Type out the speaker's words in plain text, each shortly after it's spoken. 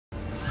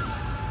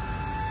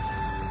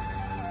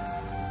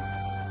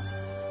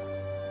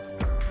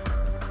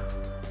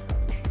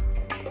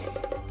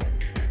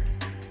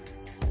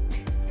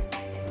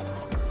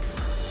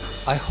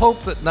I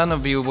hope that none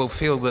of you will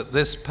feel that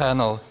this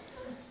panel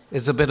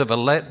is a bit of a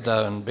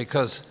letdown,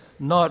 because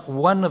not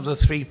one of the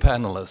three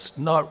panelists,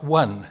 not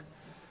one,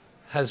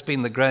 has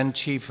been the Grand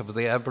Chief of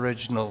the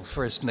Aboriginal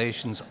First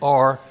Nations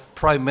or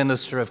Prime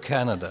Minister of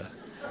Canada.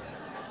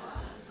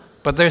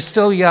 But they're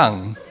still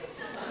young,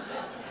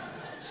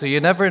 so you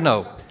never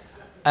know.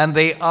 And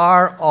they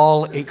are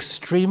all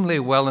extremely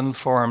well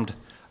informed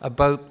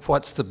about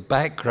what's the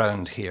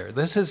background here.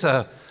 This is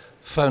a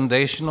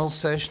foundational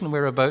session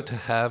we're about to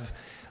have.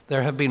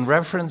 There have been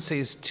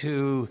references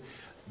to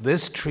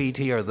this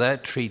treaty or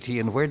that treaty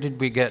and where did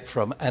we get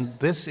from, and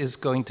this is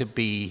going to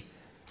be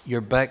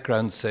your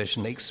background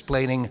session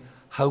explaining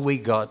how we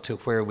got to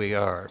where we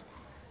are.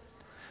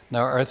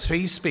 Now, our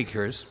three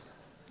speakers,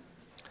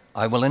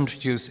 I will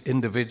introduce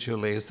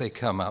individually as they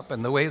come up,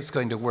 and the way it's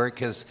going to work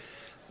is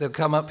they'll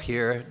come up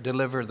here,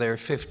 deliver their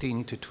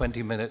 15 to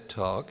 20-minute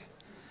talk,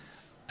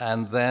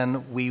 and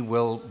then we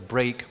will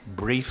break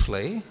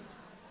briefly,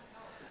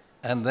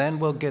 and then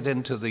we'll get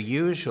into the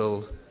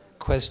usual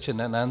question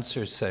and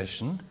answer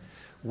session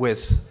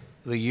with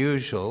the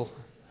usual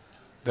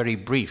very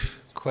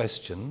brief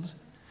questions.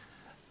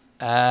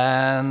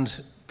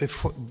 And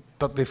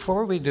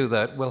before we do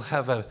that, we'll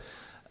have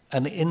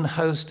an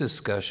in-house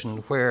discussion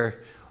where,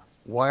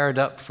 wired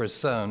up for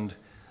sound,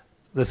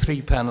 the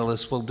three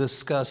panelists will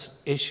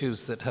discuss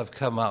issues that have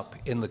come up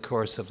in the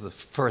course of the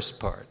first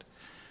part.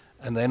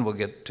 And then we'll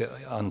get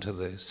onto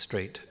the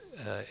straight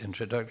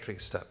introductory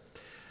stuff.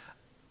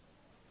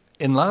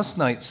 In last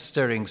night's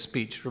stirring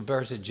speech,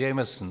 Roberta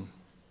Jameson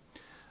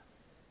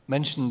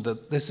mentioned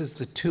that this is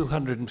the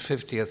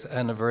 250th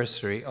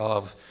anniversary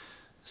of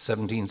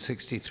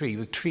 1763,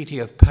 the Treaty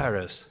of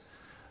Paris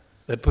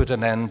that put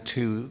an end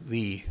to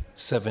the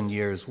 7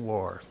 Years'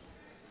 War.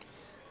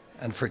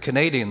 And for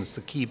Canadians,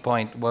 the key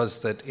point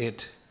was that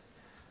it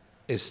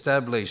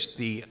established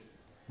the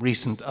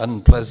recent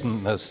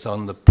unpleasantness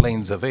on the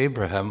Plains of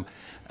Abraham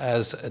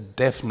as a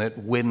definite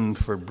win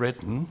for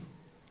Britain,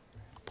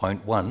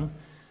 point one.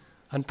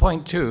 And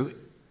point two,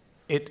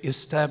 it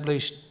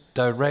established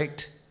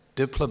direct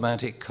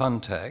diplomatic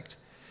contact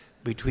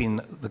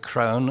between the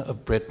Crown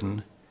of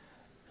Britain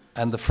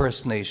and the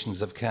First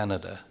Nations of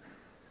Canada.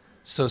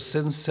 So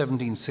since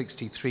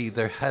 1763,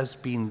 there has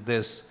been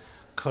this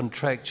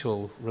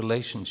contractual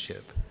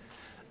relationship.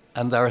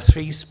 And our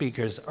three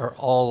speakers are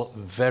all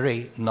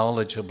very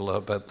knowledgeable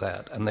about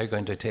that, and they're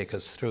going to take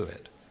us through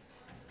it.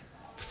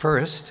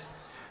 First,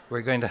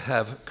 we're going to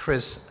have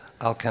Chris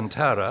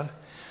Alcantara,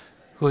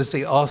 who is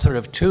the author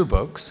of two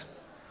books,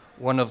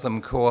 one of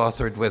them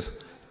co-authored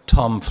with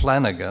Tom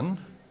Flanagan,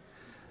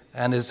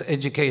 and his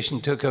education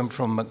took him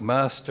from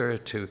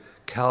McMaster to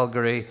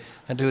Calgary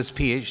and to his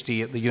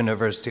PhD at the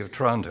University of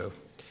Toronto.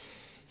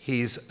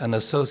 He's an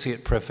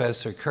associate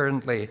professor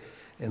currently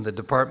in the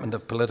Department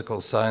of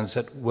Political Science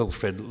at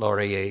Wilfrid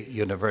Laurier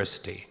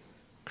University.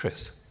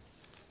 Chris.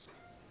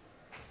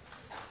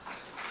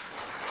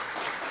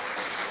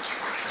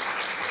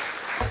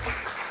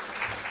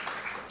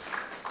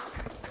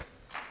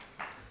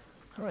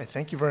 All right,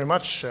 thank you very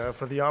much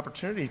for the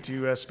opportunity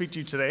to speak to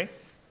you today.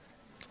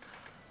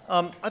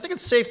 I think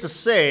it's safe to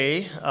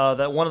say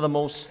that one of the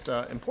most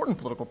important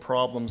political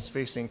problems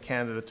facing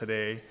Canada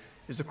today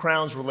is the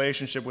Crown's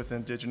relationship with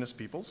Indigenous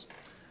peoples.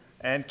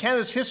 And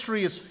Canada's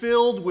history is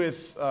filled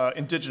with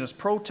Indigenous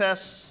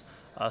protests,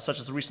 such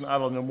as the recent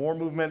Idle No More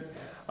movement,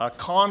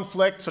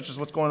 conflict, such as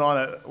what's going on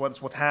at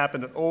what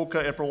happened at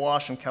Oka,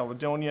 Ipperwash, and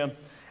Caledonia,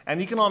 and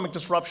economic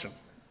disruption.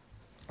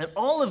 And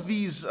all of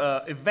these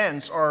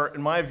events are,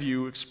 in my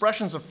view,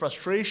 expressions of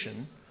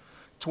frustration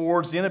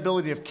towards the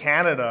inability of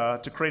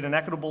Canada to create an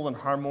equitable and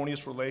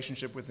harmonious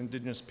relationship with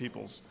Indigenous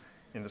peoples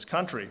in this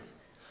country.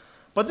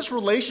 But this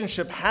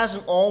relationship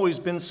hasn't always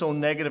been so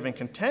negative and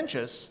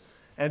contentious,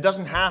 and it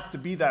doesn't have to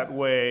be that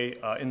way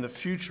in the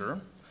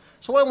future.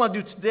 So what I want to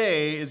do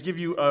today is give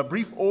you a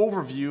brief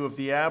overview of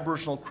the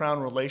Aboriginal-Crown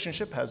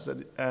relationship as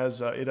it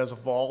has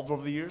evolved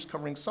over the years,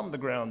 covering some of the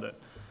ground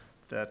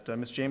that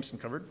Ms. Jameson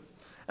covered.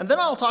 And then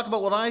I'll talk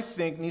about what I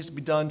think needs to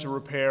be done to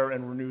repair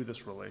and renew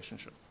this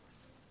relationship.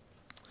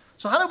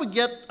 So how did we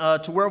get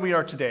to where we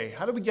are today?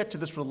 How did we get to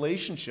this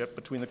relationship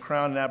between the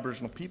Crown and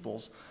Aboriginal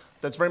peoples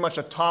that's very much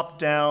a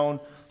top-down,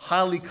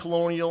 highly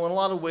colonial, in a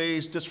lot of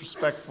ways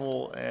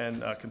disrespectful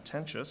and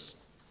contentious?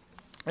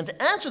 And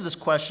to answer this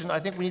question, I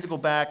think we need to go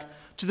back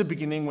to the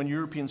beginning when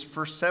Europeans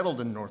first settled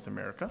in North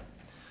America.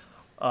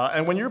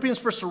 And when Europeans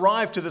first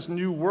arrived to this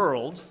new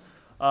world,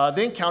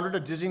 they encountered a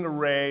dizzying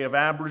array of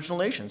Aboriginal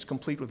nations,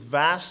 complete with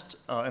vast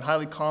and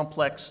highly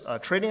complex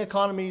trading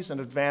economies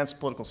and advanced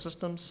political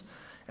systems.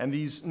 And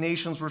these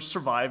nations were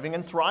surviving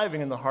and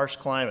thriving in the harsh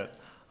climate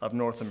of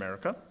North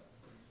America.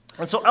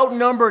 And so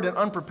outnumbered and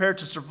unprepared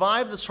to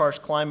survive this harsh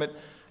climate,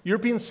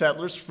 European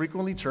settlers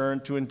frequently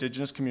turned to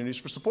Indigenous communities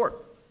for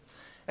support.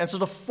 And so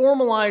to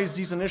formalize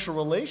these initial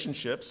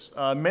relationships,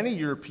 many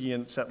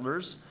European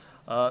settlers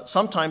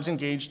sometimes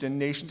engaged in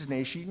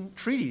nation-to-nation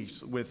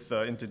treaties with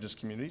Indigenous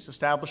communities,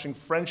 establishing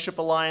friendship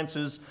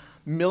alliances,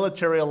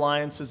 military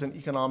alliances, and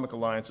economic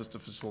alliances to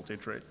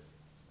facilitate trade.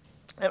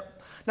 And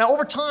Now,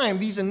 over time,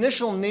 these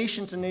initial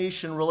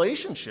nation-to-nation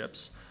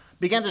relationships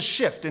began to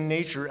shift in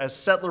nature as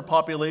settler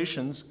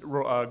populations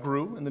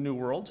grew in the New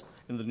World,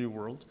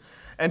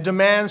 and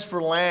demands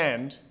for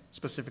land,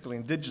 specifically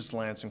indigenous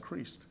lands,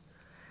 increased.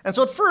 And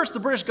so at first, the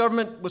British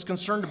government was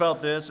concerned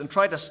about this and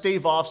tried to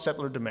stave off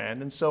settler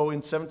demand. And so in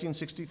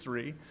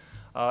 1763,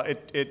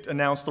 it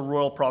announced the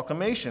Royal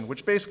Proclamation,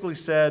 which basically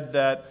said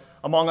that,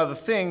 among other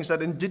things,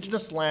 that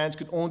indigenous lands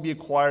could only be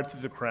acquired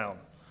through the Crown.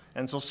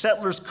 And so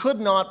settlers could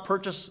not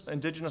purchase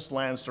indigenous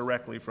lands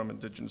directly from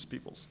indigenous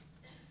peoples.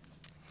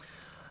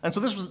 And so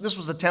this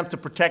was an attempt to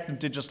protect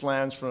indigenous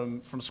lands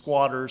from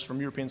squatters, from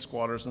European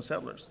squatters and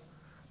settlers.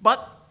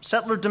 But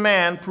settler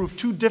demand proved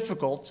too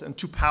difficult and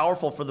too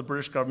powerful for the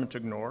British government to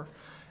ignore,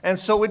 and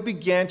so it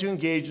began to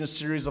engage in a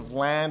series of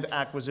land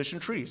acquisition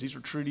treaties. These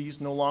were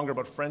treaties no longer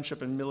about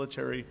friendship and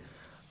military,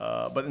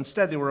 but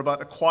instead they were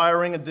about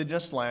acquiring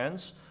indigenous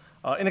lands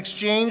in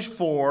exchange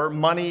for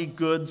money,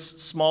 goods,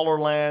 smaller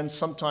lands,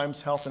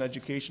 sometimes health and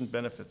education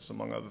benefits,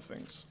 among other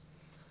things.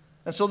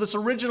 And so this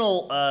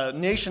original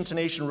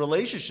nation-to-nation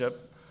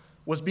relationship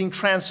was being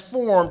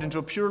transformed into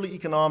a purely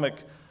economic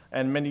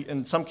and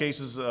in some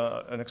cases,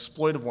 an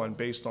exploitive one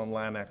based on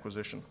land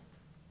acquisition.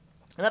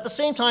 And at the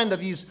same time that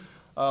these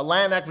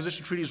land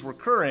acquisition treaties were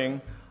occurring,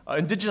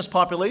 indigenous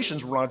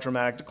populations were on a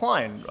dramatic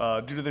decline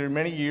due to their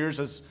many years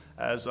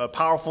as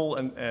powerful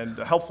and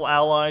helpful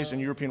allies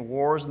in European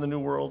wars in the New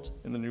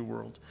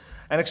World,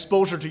 and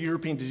exposure to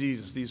European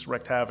diseases. These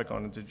wreaked havoc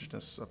on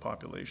indigenous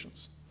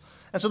populations.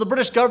 And so the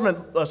British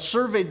government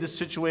surveyed this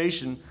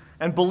situation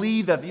and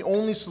believed that the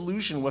only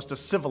solution was to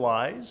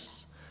civilize,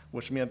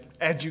 which meant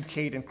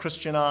educate and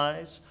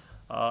Christianize,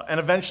 and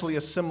eventually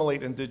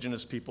assimilate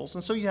indigenous peoples.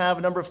 And so you have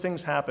a number of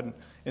things happen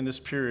in this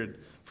period.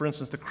 For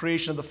instance, the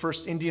creation of the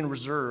first Indian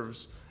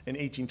reserves in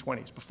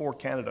 1820s, before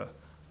Canada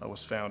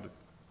was founded.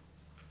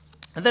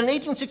 And then in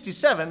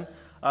 1867,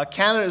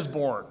 Canada is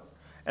born,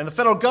 and the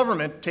federal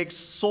government takes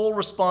sole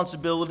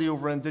responsibility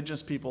over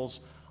indigenous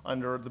peoples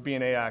under the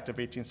B&A Act of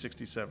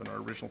 1867, our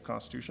original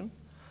constitution.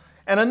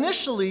 And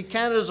initially,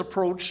 Canada's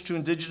approach to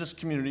indigenous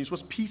communities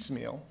was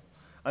piecemeal,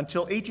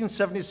 until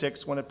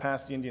 1876 when it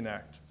passed the Indian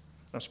Act.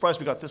 I'm surprised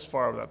we got this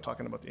far without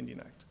talking about the Indian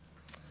Act.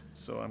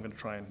 So I'm going to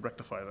try and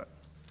rectify that.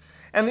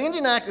 And the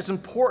Indian Act is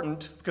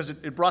important because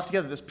it brought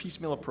together this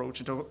piecemeal approach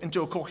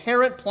into a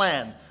coherent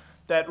plan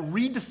that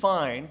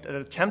redefined and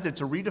attempted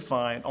to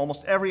redefine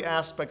almost every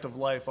aspect of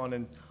life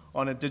on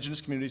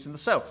indigenous communities in the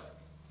South,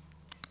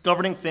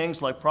 governing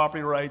things like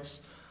property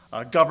rights,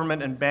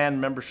 government and band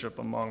membership,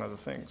 among other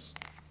things.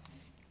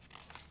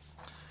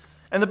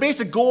 And the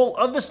basic goal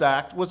of this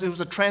act was it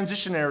was a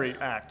transitionary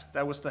act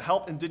that was to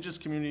help indigenous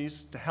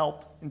communities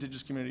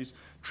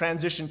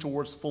transition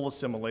towards full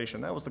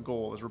assimilation. That was the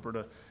goal, as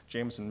Roberta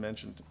Jameson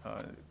mentioned,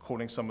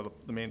 quoting some of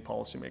the main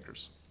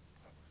policymakers.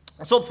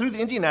 And so through the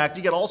Indian Act,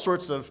 you get all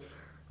sorts of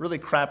really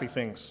crappy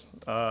things.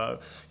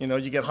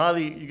 You get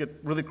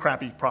really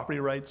crappy property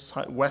rights,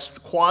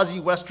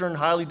 quasi-Western,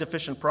 highly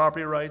deficient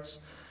property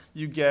rights.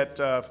 You get,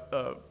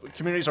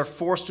 communities are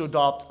forced to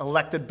adopt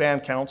elected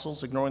band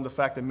councils, ignoring the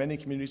fact that many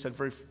communities had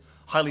very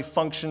highly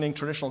functioning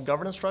traditional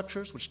governance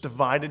structures, which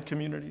divided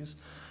communities.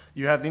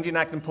 You have the Indian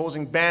Act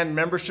imposing band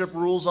membership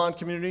rules on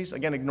communities,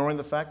 again, ignoring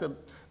the fact that,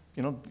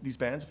 these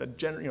bands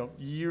have had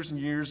years and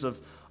years of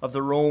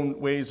their own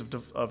ways of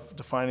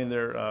defining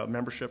their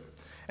membership.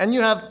 And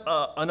you have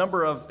a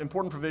number of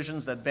important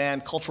provisions that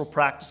ban cultural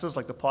practices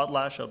like the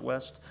potlatch out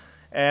west,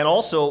 and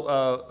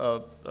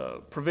also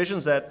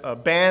provisions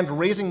that banned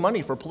raising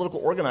money for political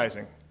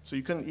organizing. So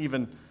you couldn't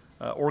even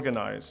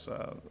raise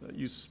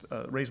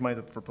money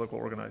for political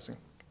organizing.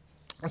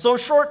 And so in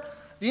short,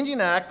 the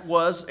Indian Act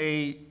was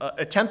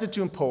attempted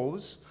to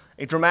impose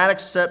a dramatic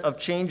set of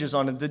changes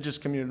on indigenous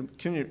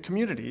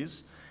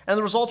communities, and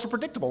the results were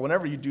predictable.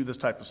 Whenever you do this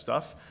type of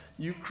stuff,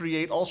 you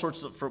create all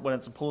sorts of, when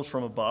it's imposed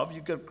from above,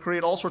 you could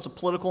create all sorts of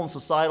political and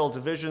societal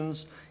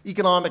divisions,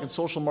 economic and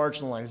social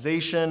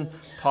marginalization,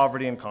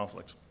 poverty, and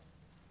conflict.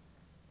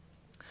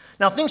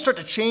 Now, things start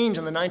to change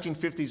in the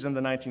 1950s and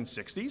the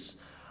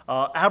 1960s.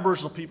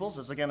 Aboriginal peoples,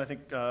 as again I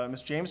think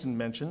Ms. Jameson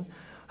mentioned,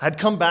 had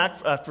come back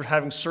after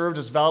having served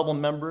as valuable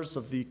members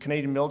of the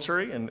Canadian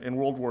military in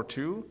World War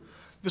II.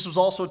 This was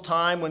also a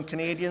time when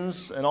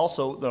Canadians and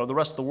also the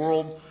rest of the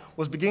world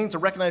was beginning to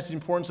recognize the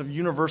importance of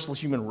universal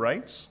human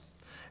rights.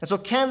 And so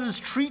Canada's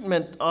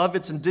treatment of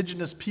its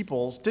Indigenous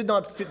peoples did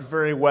not fit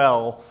very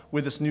well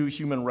with this new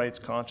human rights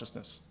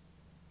consciousness.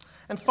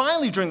 And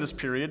finally, during this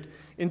period,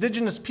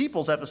 Indigenous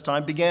peoples at this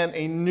time began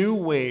a new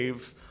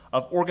wave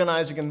of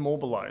organizing and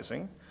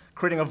mobilizing,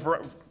 creating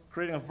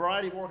a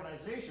variety of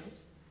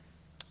organizations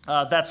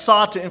that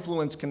sought to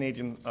influence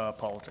Canadian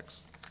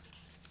politics.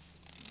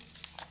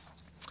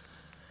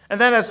 And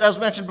then, as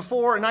mentioned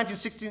before, in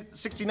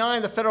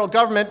 1969, the federal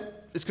government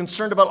is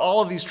concerned about all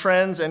of these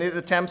trends, and it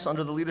attempts,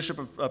 under the leadership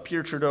of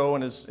Pierre Trudeau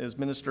and his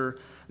minister,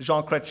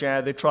 Jean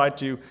Chrétien, they tried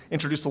to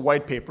introduce the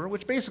White Paper,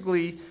 which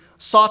basically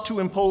sought to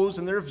impose,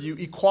 in their view,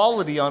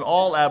 equality on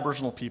all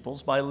Aboriginal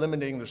peoples by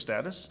eliminating their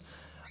status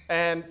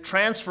and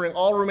transferring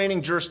all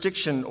remaining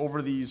jurisdiction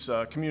over these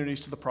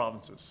communities to the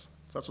provinces.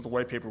 So that's what the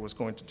white paper was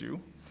going to do.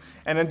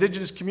 And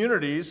Indigenous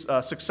communities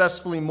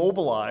successfully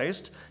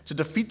mobilized to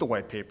defeat the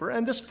white paper,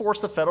 and this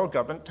forced the federal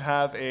government to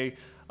have a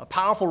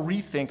powerful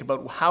rethink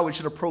about how it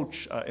should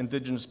approach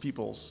Indigenous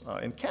peoples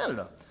in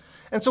Canada.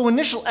 And so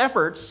initial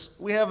efforts,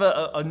 we have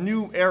a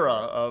new era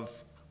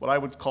of what I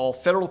would call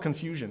federal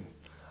confusion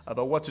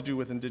about what to do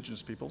with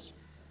Indigenous peoples.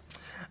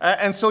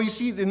 And so you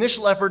see the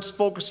initial efforts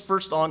focused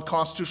first on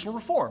constitutional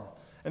reform.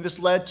 And this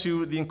led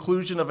to the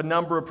inclusion of a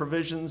number of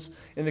provisions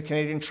in the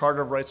Canadian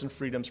Charter of Rights and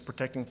Freedoms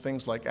protecting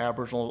things like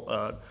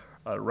Aboriginal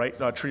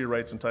treaty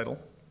rights and title.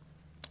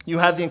 You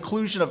have the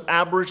inclusion of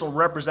Aboriginal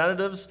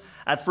representatives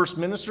at First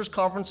Ministers'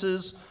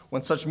 conferences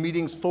when such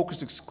meetings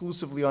focused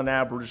exclusively on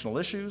Aboriginal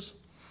issues.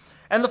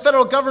 And the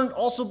federal government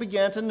also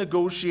began to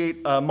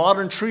negotiate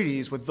modern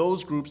treaties with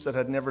those groups that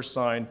had never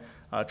signed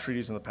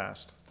treaties in the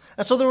past.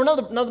 And so there were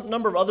another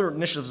number of other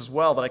initiatives as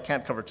well that I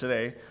can't cover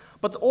today.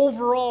 But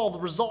overall, the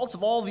results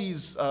of all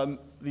these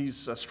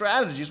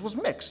strategies was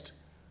mixed.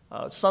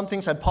 Some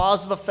things had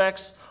positive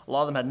effects, a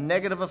lot of them had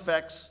negative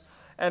effects.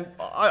 And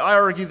I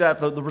argue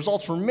that the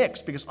results were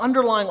mixed because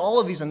underlying all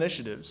of these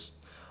initiatives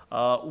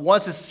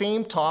was the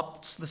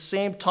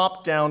same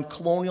top-down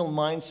colonial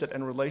mindset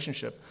and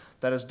relationship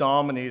that has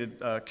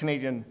dominated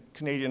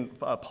Canadian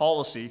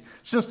policy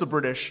since the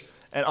British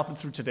and up and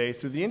through today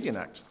through the Indian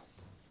Act.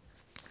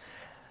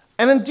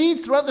 And indeed,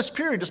 throughout this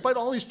period, despite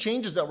all these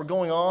changes that were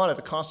going on at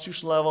the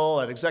constitutional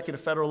level, at executive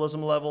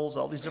federalism levels,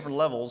 all these different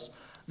levels,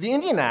 the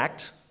Indian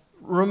Act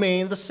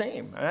remained the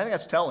same. And I think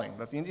that's telling,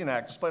 that the Indian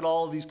Act, despite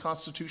all of these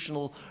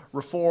constitutional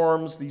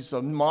reforms, these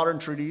modern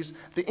treaties,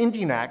 the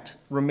Indian Act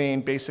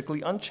remained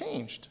basically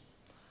unchanged.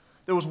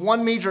 There was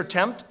one major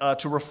attempt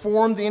to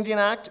reform the Indian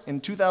Act in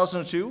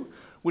 2002,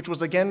 which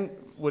was again,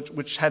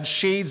 which had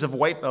shades of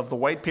the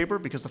white paper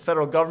because the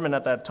federal government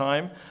at that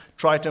time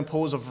tried to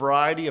impose a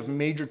variety of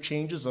major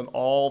changes on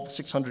all the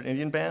 600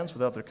 Indian bands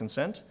without their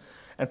consent.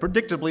 And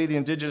predictably, the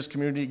Indigenous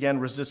community again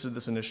resisted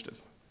this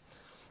initiative.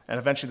 And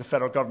eventually the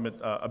federal government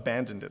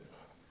abandoned it.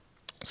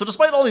 So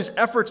despite all these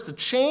efforts to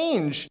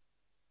change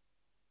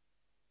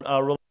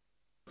the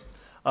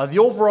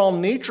overall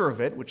nature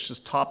of it, which is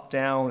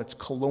top-down, it's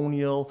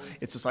colonial,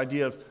 it's this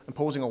idea of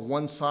imposing a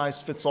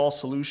one-size-fits-all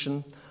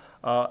solution,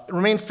 it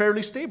remained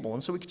fairly stable.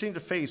 And so we continue to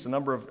face a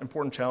number of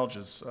important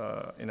challenges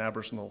in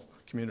Aboriginal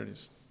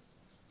communities.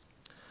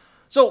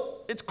 So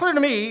it's clear to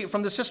me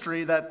from this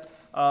history that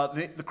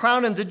the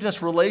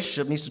Crown-Indigenous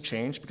relationship needs to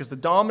change because the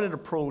dominant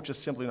approach is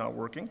simply not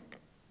working.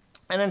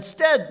 And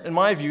instead, in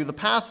my view, the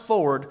path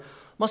forward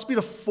must be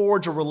to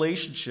forge a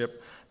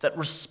relationship that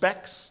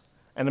respects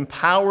and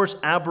empowers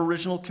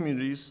Aboriginal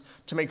communities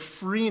to make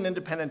free and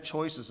independent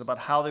choices about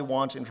how they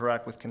want to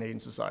interact with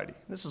Canadian society.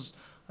 This is,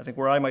 I think,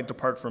 where I might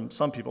depart from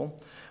some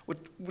people,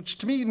 which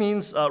to me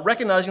means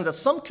recognizing that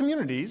some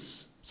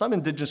communities, some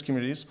Indigenous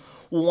communities,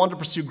 will want to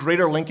pursue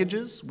greater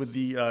linkages with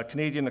the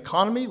Canadian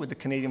economy, with the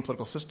Canadian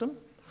political system,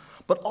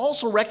 but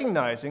also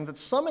recognizing that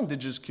some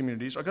Indigenous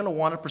communities are going to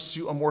want to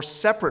pursue a more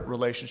separate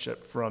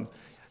relationship from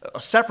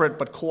a separate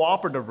but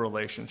cooperative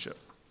relationship.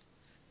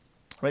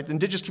 Right? The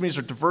Indigenous communities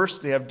are diverse.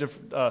 They have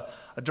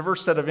a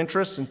diverse set of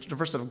interests and a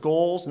diverse set of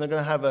goals, and they're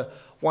going to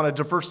want a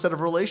diverse set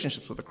of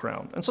relationships with the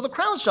Crown. And so the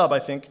Crown's job, I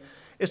think,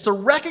 is to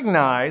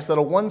recognize that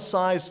a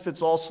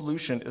one-size-fits-all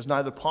solution is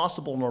neither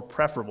possible nor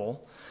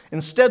preferable.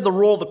 Instead, the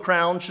role of the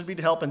Crown should be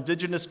to help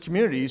Indigenous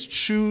communities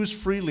choose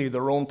freely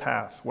their own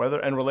path,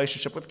 and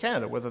relationship with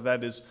Canada, whether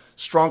that is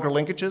stronger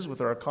linkages with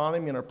our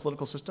economy and our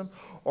political system,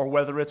 or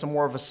whether it's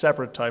more of a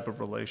separate type of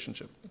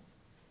relationship.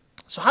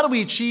 So how do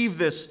we achieve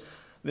this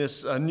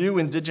new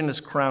Indigenous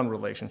Crown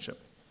relationship?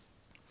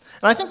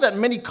 And I think that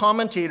many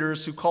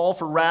commentators who call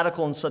for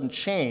radical and sudden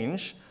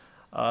change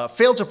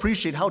fail to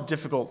appreciate how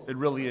difficult it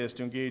really is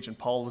to engage in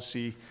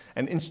policy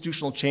and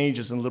institutional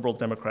changes in liberal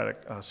democratic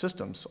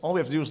systems. All we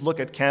have to do is look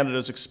at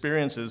Canada's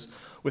experiences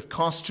with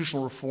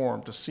constitutional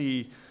reform to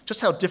see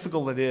just how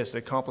difficult it is to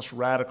accomplish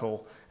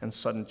radical and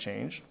sudden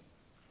change.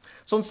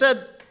 So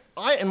instead,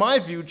 in my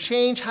view,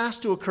 change has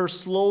to occur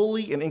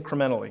slowly and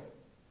incrementally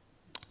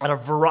at a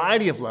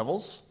variety of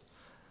levels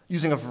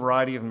using a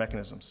variety of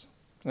mechanisms.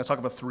 I'm going to talk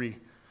about three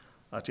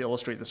to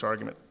illustrate this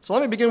argument. So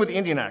let me begin with the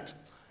Indian Act.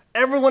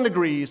 Everyone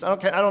agrees, I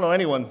don't know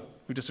anyone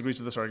who disagrees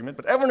with this argument,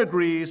 but everyone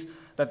agrees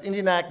that the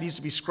Indian Act needs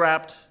to be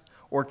scrapped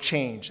or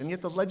changed, and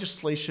yet the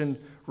legislation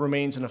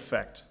remains in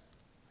effect.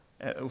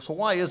 So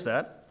why is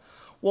that?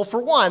 Well,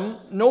 for one,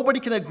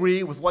 nobody can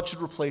agree with what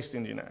should replace the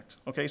Indian Act.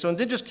 Okay, so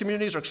Indigenous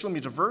communities are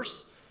extremely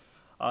diverse.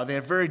 They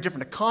have very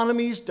different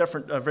economies,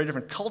 very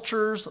different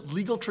cultures,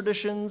 legal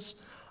traditions,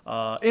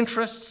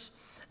 interests,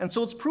 and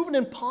so it's proven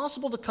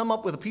impossible to come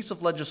up with a piece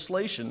of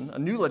legislation, a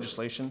new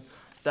legislation,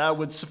 that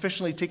would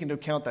sufficiently take into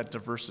account that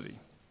diversity.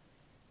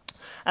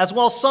 As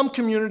well, some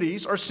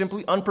communities are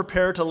simply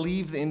unprepared to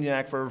leave the Indian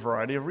Act for a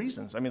variety of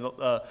reasons. I mean,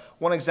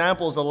 one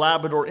example is the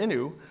Labrador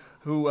Innu,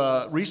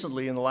 who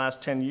recently, in the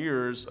last 10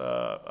 years,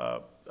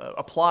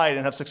 applied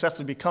and have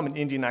successfully become an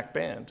Indian Act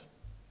band.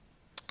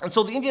 And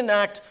so the Indian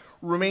Act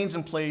remains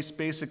in place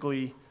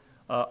basically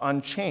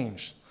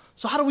unchanged.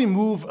 So how do we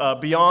move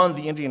beyond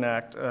the Indian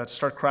Act to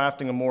start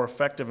crafting a more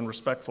effective and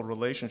respectful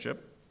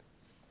relationship?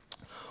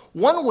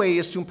 One way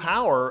is to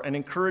empower and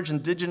encourage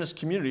Indigenous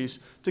communities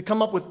to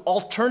come up with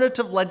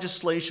alternative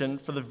legislation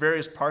for the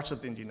various parts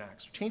of the Indian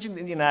Act, so changing the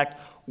Indian Act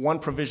one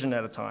provision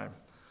at a time.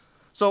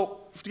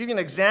 So to give you an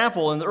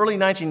example, in the early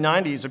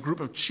 1990s, a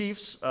group of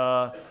chiefs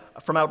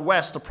from out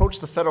west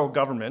approached the federal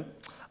government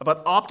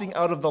about opting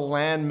out of the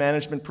land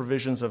management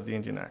provisions of the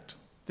Indian Act.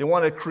 They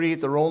wanted to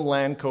create their own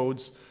land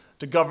codes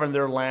to govern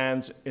their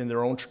lands in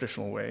their own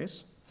traditional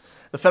ways.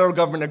 The federal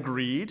government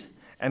agreed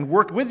and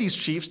worked with these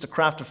chiefs to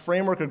craft a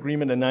framework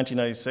agreement in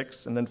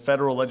 1996 and then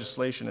federal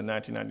legislation in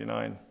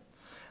 1999.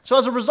 So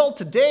as a result,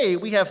 today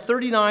we have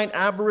 39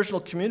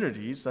 Aboriginal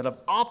communities that have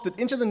opted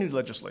into the new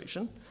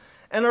legislation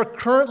and are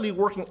currently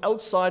working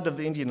outside of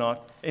the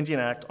Indian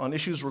Act on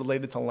issues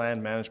related to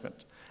land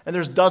management. And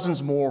there's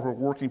dozens more who are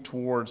working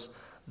towards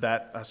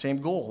that same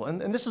goal.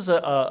 And this is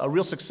a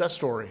real success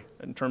story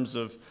in terms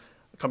of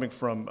coming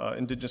from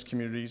Indigenous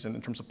communities and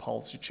in terms of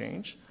policy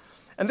change.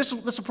 And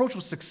this approach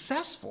was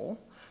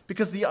successful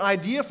because the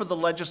idea for the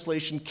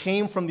legislation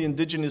came from the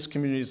Indigenous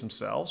communities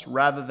themselves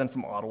rather than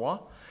from Ottawa.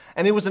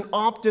 And it was an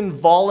opt-in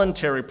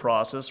voluntary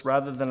process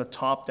rather than a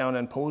top-down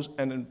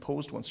and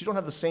imposed one. So you don't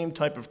have the same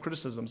type of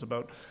criticisms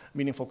about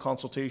meaningful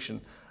consultation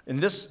in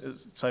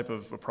this type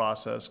of a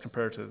process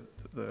compared to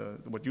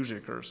what usually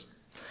occurs.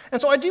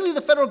 And so ideally, the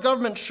federal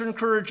government should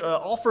encourage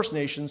all First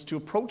Nations to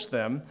approach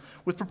them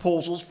with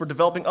proposals for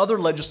developing other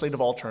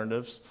legislative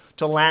alternatives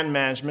to land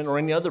management or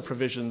any other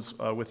provisions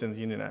within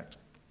the Indian Act.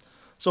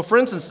 So for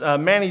instance,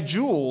 Manny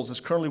Jules is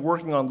currently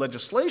working on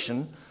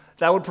legislation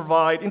that would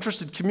provide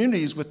interested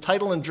communities with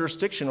title and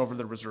jurisdiction over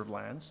their reserve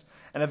lands,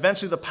 and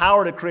eventually the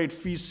power to create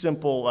fee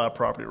simple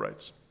property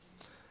rights.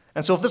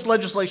 And so if this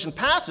legislation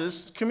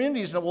passes,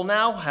 communities will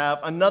now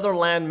have another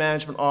land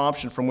management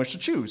option from which to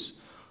choose.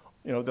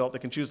 You know, they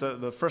can choose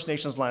the First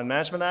Nations Land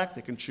Management Act,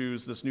 they can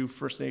choose this new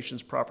First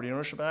Nations Property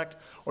Ownership Act,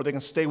 or they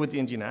can stay with the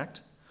Indian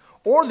Act.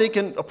 Or they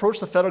can approach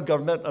the federal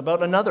government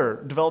about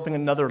developing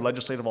another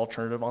legislative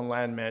alternative on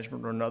land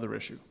management or another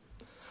issue.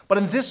 But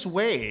in this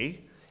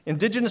way,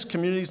 Indigenous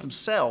communities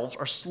themselves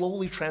are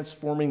slowly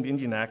transforming the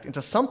Indian Act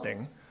into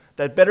something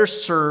that better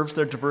serves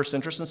their diverse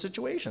interests and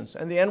situations.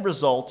 And the end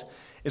result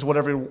is what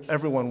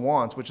everyone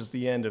wants, which is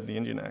the end of the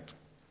Indian Act.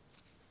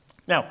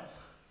 Now,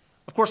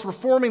 of course,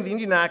 reforming the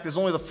Indian Act is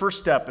only the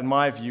first step, in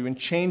my view, in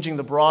changing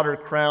the broader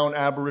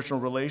Crown-Aboriginal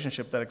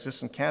relationship that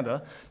exists in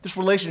Canada. This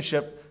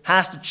relationship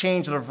has to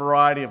change at a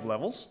variety of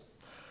levels.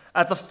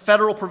 At the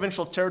federal,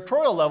 provincial,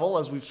 territorial level,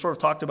 as we've sort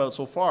of talked about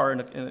so far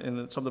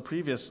in some of the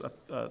previous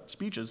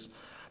speeches,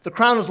 the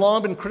Crown has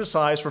long been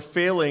criticized for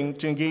failing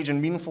to engage in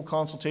meaningful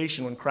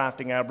consultation when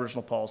crafting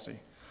Aboriginal policy.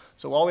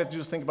 So all we have to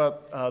do is think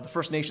about the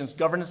First Nations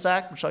Governance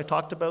Act, which I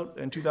talked about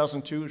in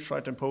 2002, which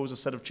tried to impose a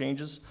set of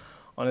changes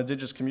on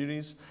Indigenous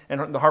communities,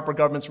 and the Harper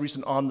government's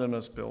recent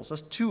omnibus bills.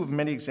 That's two of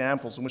many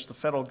examples in which the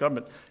federal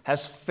government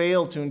has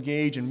failed to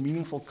engage in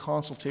meaningful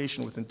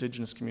consultation with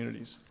Indigenous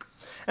communities.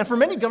 And for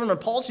many government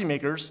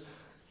policymakers,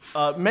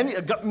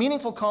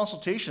 meaningful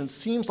consultation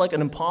seems like an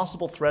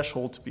impossible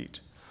threshold to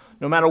beat.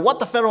 No matter what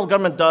the federal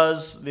government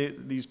does,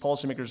 these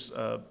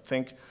policymakers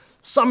think,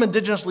 some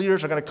Indigenous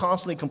leaders are going to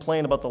constantly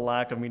complain about the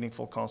lack of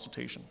meaningful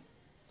consultation.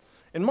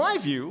 In my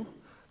view,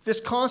 this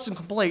constant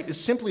complaint is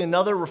simply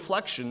another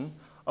reflection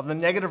of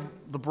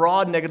the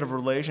broad negative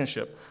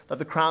relationship that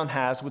the Crown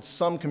has with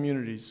some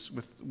communities,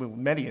 with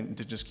many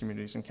Indigenous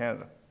communities in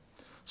Canada.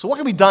 So what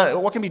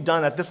can be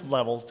done at this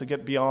level to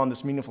get beyond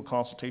this meaningful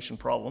consultation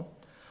problem?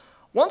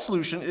 One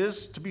solution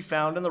is to be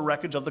found in the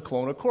wreckage of the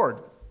Kelowna Accord,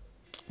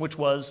 which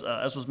was,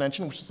 as was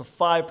mentioned, which is a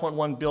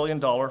 $5.1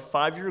 billion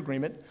 5-year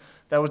agreement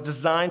that was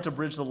designed to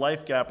bridge the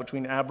life gap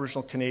between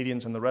Aboriginal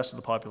Canadians and the rest of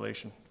the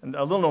population. And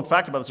a little known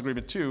fact about this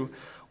agreement too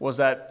was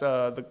that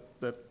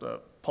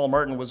Paul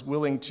Martin was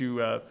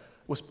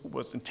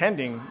was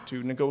intending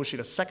to negotiate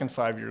a second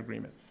 5-year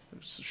agreement.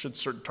 Should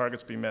certain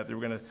targets be met, they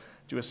were going to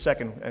do a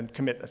second and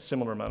commit a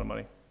similar amount of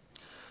money.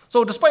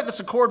 So despite this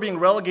accord being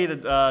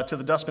relegated to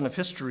the dustbin of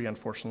history,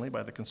 unfortunately,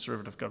 by the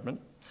Conservative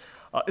government,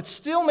 it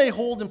still may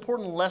hold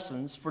important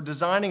lessons for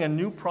designing a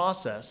new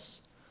process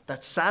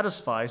that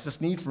satisfies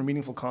this need for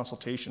meaningful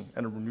consultation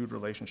and a renewed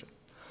relationship.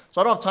 So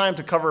I don't have time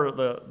to cover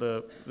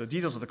the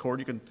details of the accord.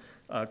 You can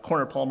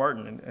corner Paul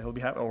Martin, and he'll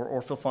be happy,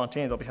 or Phil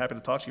Fontaine, they'll be happy to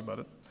talk to you about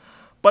it.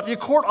 But the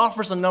accord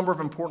offers a number of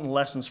important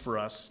lessons for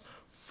us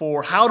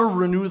for how to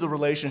renew the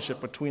relationship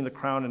between the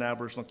Crown and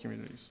Aboriginal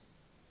communities.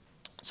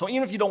 So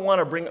even if you don't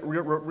want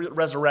to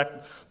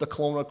resurrect the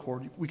Kelowna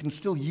Accord, we can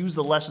still use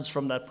the lessons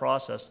from that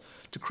process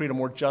to create a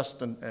more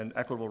just and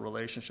equitable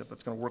relationship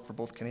that's going to work for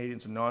both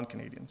Canadians and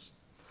non-Canadians.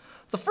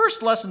 The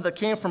first lesson that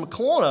came from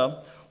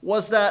Kelowna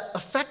was that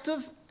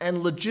effective and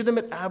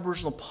legitimate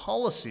Aboriginal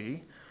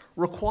policy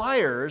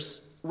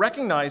requires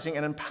recognizing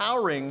and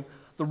empowering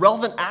the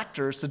relevant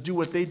actors to do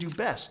what they do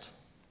best.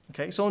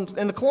 Okay? So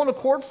in the Kelowna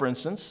Accord, for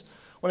instance,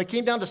 when it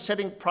came down to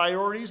setting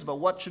priorities about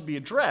what should be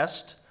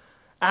addressed,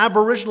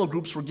 Aboriginal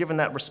groups were given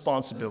that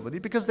responsibility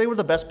because they were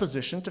the best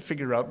positioned to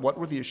figure out what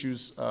were the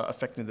issues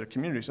affecting their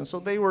communities. And so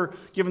they were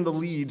given the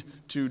lead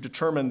to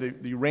determine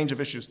the range of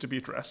issues to be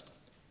addressed.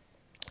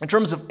 In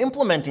terms of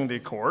implementing the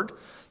accord,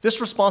 this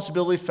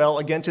responsibility fell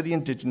again to the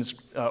Indigenous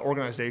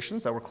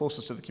organizations that were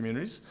closest to the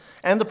communities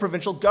and the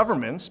provincial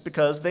governments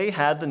because they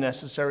had the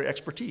necessary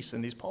expertise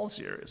in these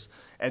policy areas.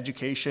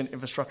 Education,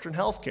 infrastructure, and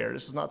healthcare.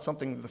 This is not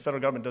something that the federal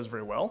government does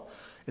very well.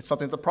 It's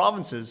something that the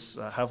provinces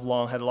have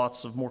long had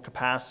lots of more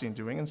capacity in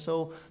doing, and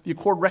so the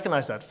Accord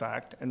recognized that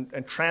fact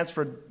and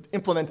transferred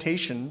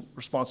implementation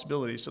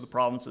responsibilities to the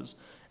provinces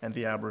and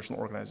the Aboriginal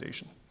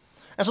organization.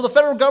 And so the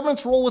federal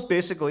government's role was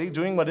basically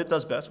doing what it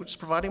does best, which is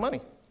providing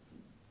money.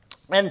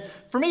 And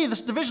for me,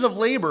 this division of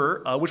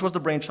labor, which was the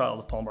brainchild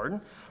of Paul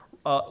Martin,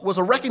 was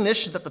a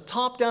recognition that the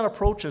top-down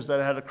approaches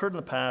that had occurred in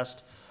the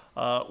past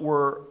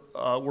were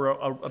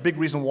a big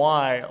reason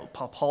why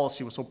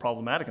policy was so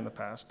problematic in the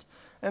past.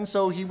 And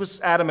so he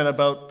was adamant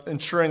about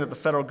ensuring that the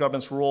federal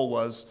government's role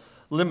was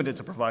limited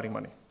to providing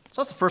money.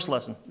 So that's the first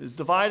lesson, is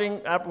dividing,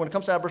 when it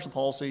comes to Aboriginal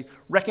policy,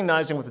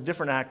 recognizing what the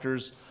different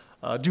actors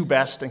do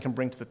best and can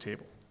bring to the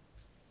table.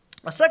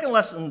 A second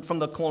lesson from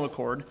the Kelowna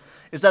Accord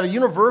is that a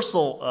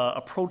universal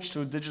approach to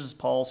Indigenous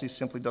policy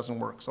simply doesn't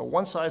work. So a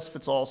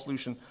one-size-fits-all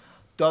solution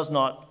does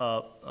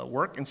not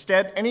work.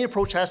 Instead, any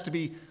approach has to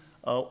be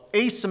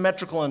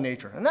asymmetrical in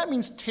nature. And that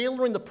means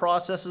tailoring the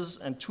processes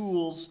and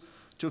tools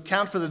to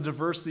account for the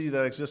diversity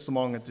that exists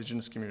among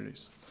Indigenous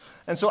communities.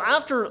 And so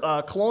after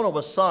Kelowna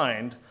was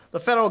signed, the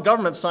federal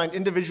government signed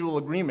individual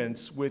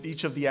agreements with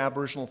each of the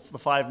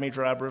 5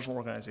 major Aboriginal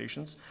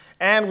organizations,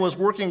 and was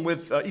working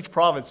with each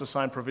province to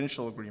sign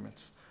provincial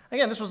agreements.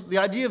 Again, this was the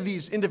idea of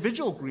these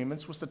individual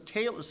agreements was to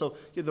tailor, so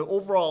you had the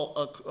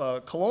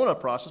overall Kelowna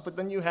process, but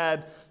then you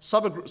had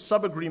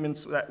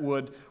sub-agreements that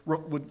would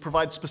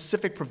provide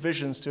specific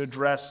provisions to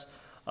address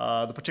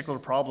the particular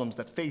problems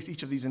that faced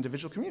each of these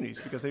individual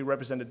communities because they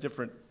represented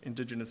different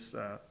Indigenous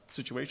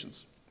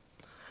situations.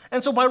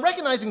 And so by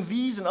recognizing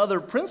these and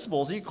other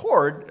principles, the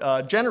Accord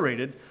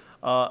generated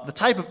the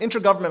type of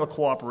intergovernmental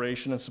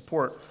cooperation and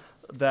support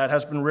that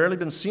has rarely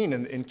been seen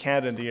in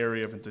Canada in the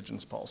area of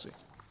Indigenous policy.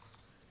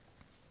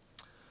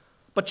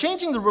 But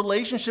changing the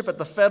relationship at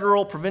the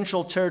federal,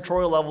 provincial,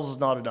 territorial levels is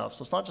not enough.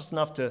 So it's not just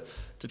enough to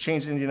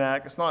change the Indian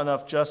Act. It's not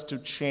enough just to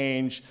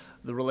change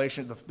the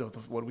relation,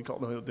 what we call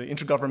the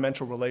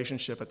intergovernmental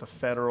relationship at the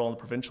federal and the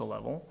provincial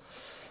level.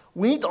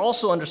 We need to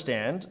also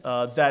understand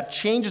that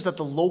changes at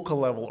the local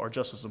level are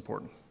just as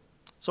important.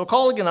 So a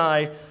colleague and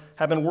I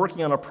have been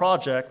working on a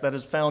project that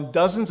has found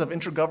dozens of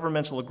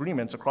intergovernmental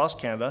agreements across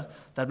Canada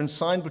that have been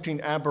signed between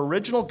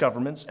Aboriginal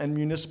governments and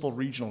municipal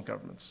regional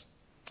governments.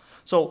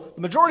 So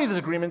the majority of these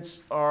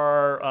agreements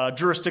are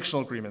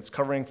jurisdictional agreements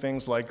covering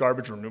things like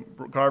garbage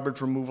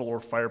removal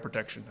or fire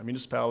protection. A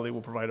municipality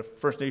will provide a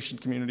First Nation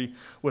community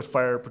with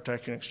fire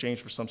protection in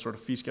exchange for some sort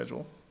of fee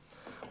schedule.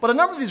 But a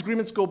number of these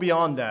agreements go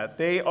beyond that.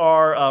 They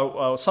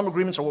are, some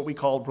agreements are what we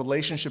call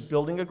relationship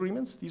building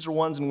agreements. These are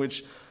ones in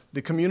which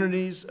the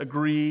communities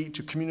agree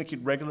to communicate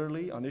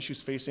regularly on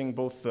issues facing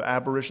both the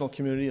Aboriginal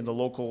community and the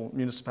local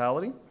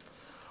municipality.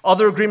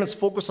 Other agreements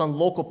focus on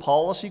local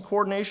policy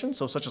coordination,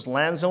 so such as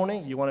land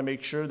zoning. You want to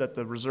make sure that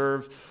the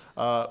reserve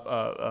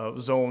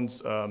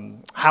zones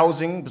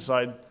housing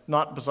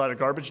not beside a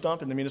garbage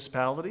dump in the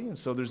municipality. And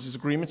so there's these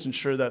agreements to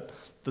ensure that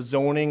the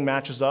zoning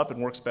matches up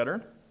and works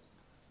better.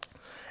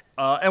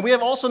 And we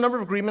have also a number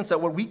of agreements that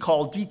what we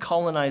call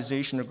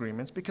decolonization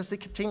agreements because they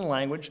contain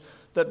language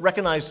that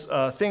recognize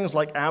things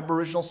like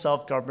Aboriginal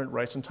self-government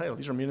rights and title.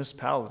 These are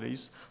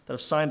municipalities that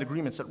have signed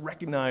agreements that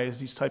recognize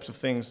these types of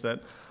things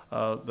that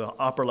the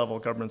upper level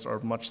governments are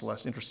much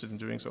less interested in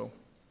doing so.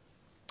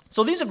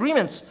 So these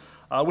agreements,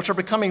 which are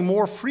becoming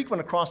more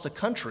frequent across the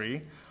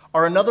country,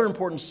 are another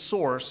important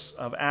source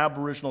of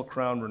Aboriginal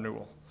Crown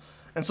renewal.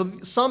 And so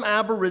some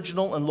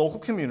Aboriginal and local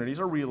communities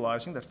are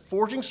realizing that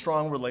forging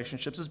strong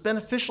relationships is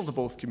beneficial to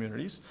both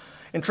communities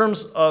in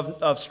terms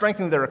of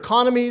strengthening their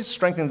economies,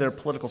 strengthening their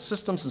political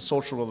systems and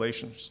social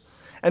relations.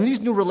 And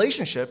these new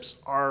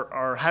relationships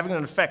are having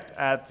an effect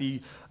at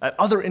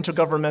other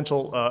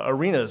intergovernmental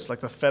arenas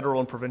like the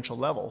federal and provincial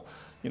level.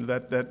 You know,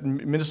 that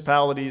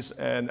municipalities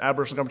and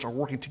Aboriginal governments are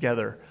working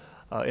together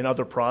in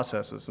other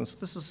processes. And so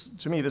this is,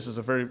 to me, this is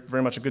a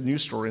very much a good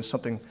news story and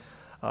something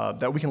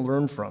that we can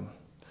learn from.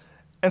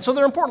 And so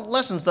there are important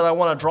lessons that I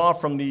want to draw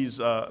from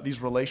these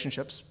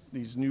relationships,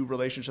 these new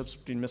relationships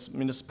between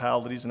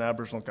municipalities and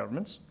Aboriginal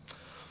governments.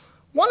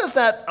 One is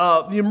that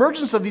the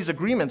emergence of these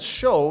agreements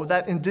show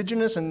that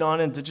Indigenous and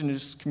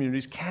non-Indigenous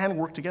communities can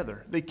work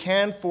together. They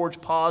can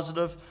forge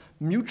positive,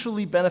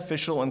 mutually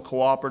beneficial, and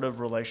cooperative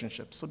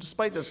relationships. So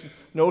despite this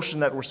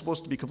notion that we're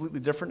supposed to be completely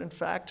different, in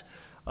fact,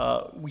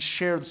 we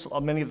share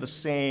many of the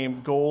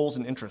same goals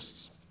and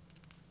interests.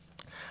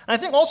 And I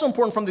think also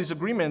important from these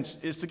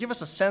agreements is to give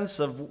us a sense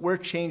of where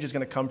change is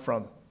going to come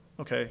from.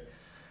 Okay,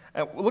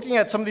 and looking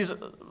at some of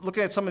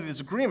these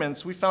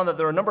agreements, we found that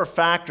there are a number of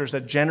factors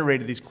that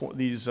generated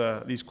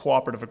these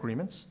cooperative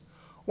agreements.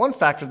 One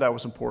factor that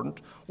was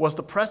important was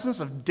the presence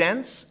of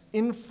dense,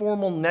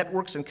 informal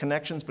networks and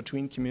connections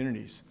between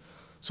communities.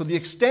 So the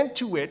extent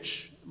to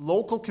which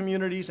local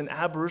communities and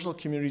Aboriginal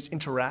communities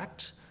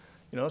interact,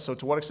 so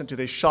to what extent do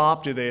they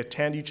shop, do they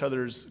attend each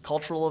other's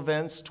cultural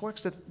events, to what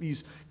extent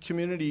these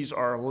communities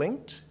are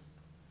linked,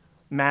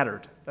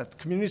 mattered. That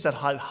communities that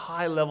had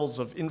high levels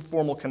of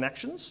informal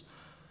connections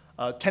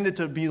tended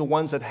to be the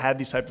ones that had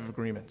these type of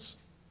agreements.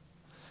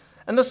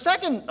 And the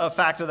second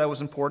factor that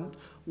was important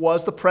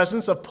was the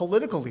presence of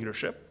political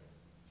leadership,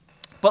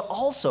 but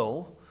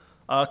also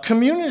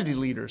community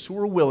leaders who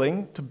were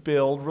willing to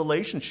build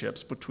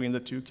relationships between the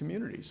two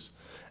communities.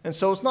 And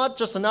so it's not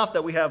just enough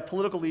that we have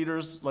political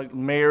leaders like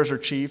mayors or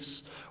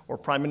chiefs or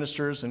prime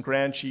ministers and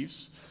grand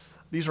chiefs.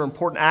 These are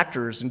important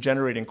actors in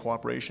generating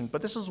cooperation,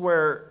 but this is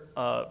where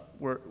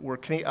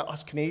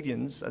us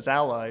Canadians as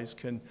allies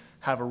can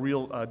have a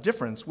real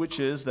difference,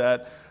 which is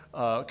that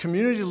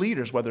community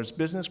leaders, whether it's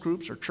business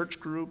groups or church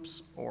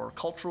groups or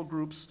cultural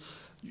groups,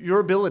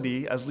 your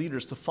ability as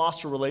leaders to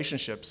foster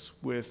relationships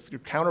with your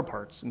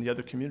counterparts in the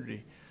other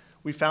community,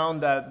 we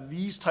found that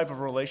these type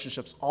of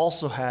relationships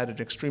also had an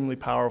extremely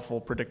powerful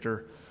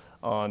predictor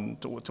on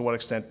to what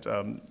extent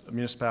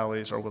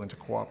municipalities are willing to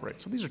cooperate.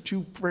 So these are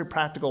two very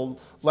practical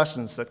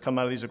lessons that come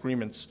out of these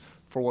agreements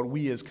for what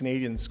we as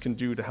Canadians can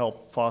do to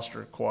help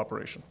foster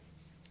cooperation.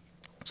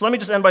 So let me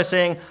just end by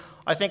saying,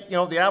 I think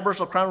the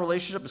Aboriginal-Crown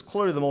relationship is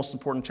clearly the most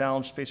important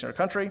challenge facing our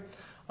country.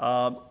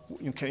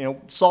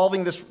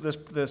 Solving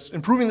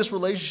improving this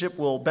relationship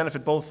will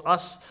benefit both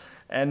us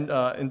and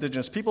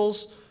Indigenous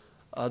peoples.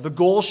 The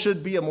goal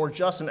should be a more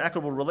just and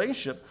equitable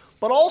relationship,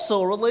 but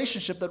also a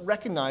relationship that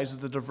recognizes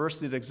the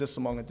diversity that exists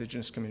among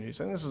Indigenous communities.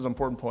 And this is an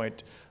important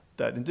point,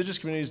 that Indigenous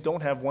communities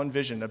don't have one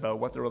vision about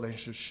what their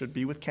relationship should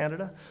be with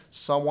Canada.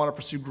 Some want to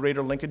pursue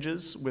greater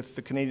linkages with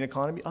the Canadian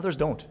economy, others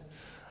don't.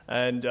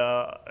 And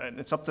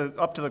it's up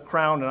to the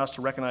Crown and us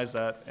to recognize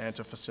that and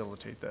to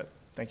facilitate that.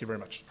 Thank you very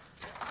much.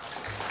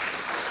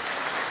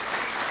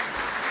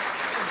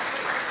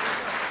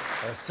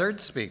 Our third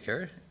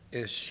speaker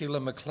is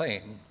Sheelah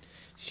McLean.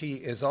 She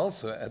is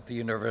also at the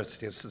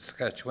University of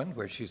Saskatchewan,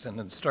 where she's an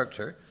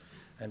instructor,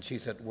 and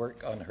she's at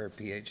work on her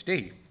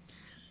PhD.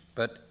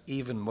 But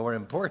even more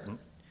important,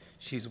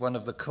 she's one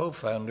of the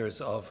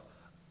co-founders of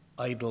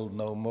Idle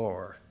No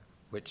More,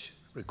 which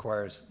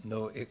requires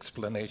no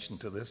explanation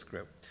to this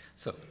group.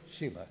 So,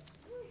 Sheelah.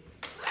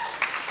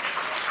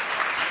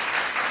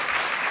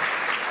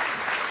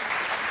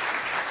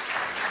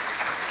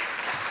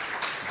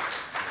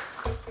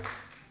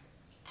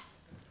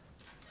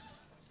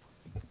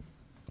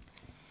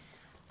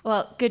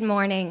 Well, good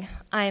morning.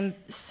 I'm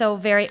so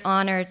very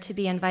honored to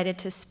be invited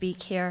to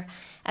speak here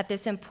at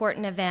this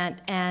important event,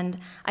 and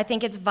I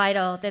think it's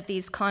vital that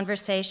these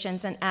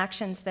conversations and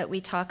actions that we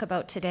talk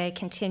about today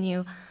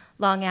continue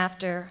long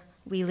after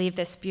we leave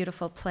this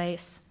beautiful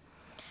place.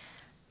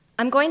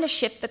 I'm going to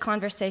shift the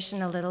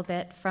conversation a little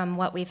bit from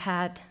what we've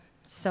had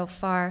so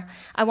far.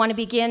 I want to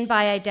begin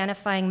by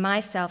identifying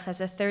myself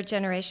as a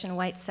third-generation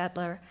white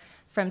settler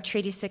from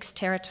Treaty 6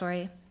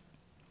 territory.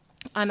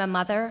 I'm a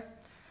mother,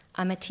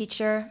 I'm a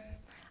teacher,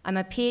 I'm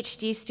a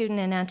PhD student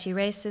in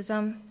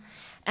anti-racism,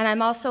 and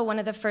I'm also one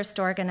of the first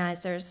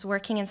organizers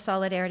working in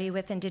solidarity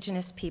with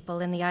Indigenous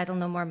people in the Idle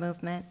No More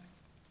movement.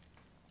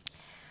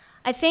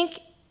 I think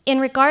in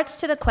regards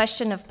to the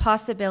question of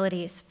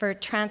possibilities for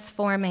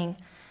transforming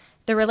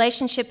the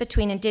relationship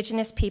between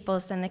Indigenous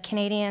peoples and the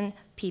Canadian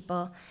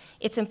people,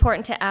 it's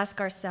important to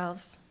ask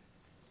ourselves,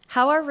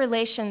 how are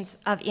relations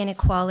of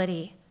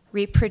inequality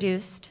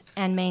reproduced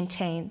and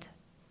maintained?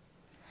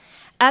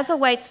 As a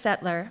white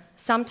settler,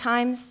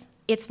 sometimes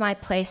it's my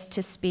place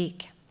to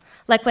speak,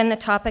 like when the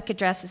topic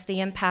addresses the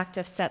impact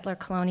of settler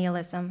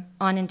colonialism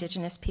on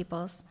Indigenous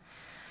peoples.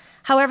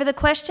 However, the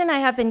question I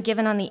have been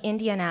given on the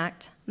Indian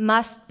Act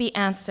must be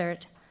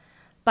answered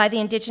by the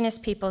Indigenous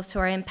peoples who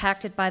are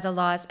impacted by the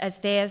laws, as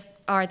they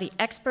are the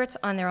experts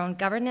on their own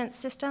governance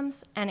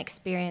systems and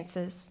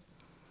experiences.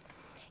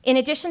 In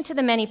addition to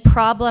the many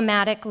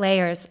problematic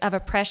layers of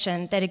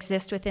oppression that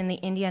exist within the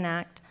Indian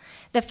Act,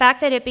 the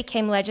fact that it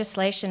became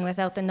legislation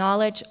without the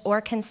knowledge or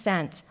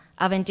consent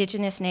of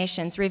Indigenous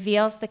nations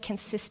reveals the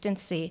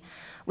consistency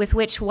with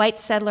which white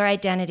settler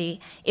identity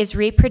is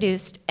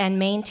reproduced and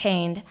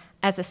maintained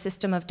as a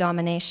system of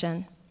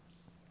domination.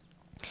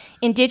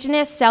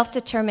 Indigenous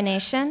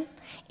self-determination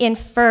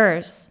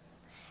infers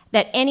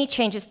that any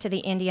changes to the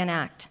Indian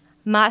Act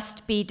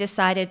must be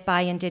decided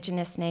by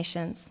Indigenous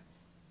nations.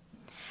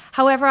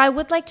 However, I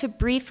would like to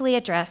briefly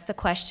address the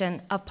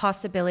question of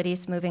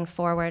possibilities moving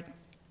forward.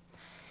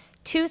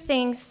 Two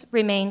things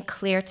remain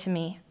clear to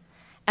me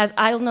as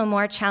Idle No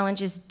More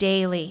challenges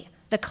daily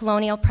the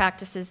colonial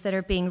practices that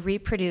are being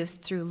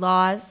reproduced through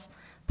laws,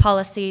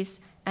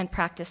 policies, and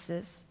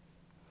practices.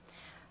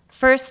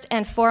 First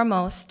and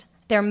foremost,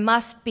 there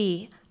must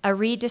be a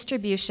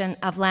redistribution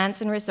of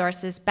lands and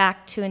resources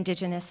back to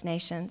Indigenous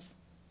nations.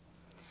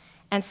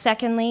 And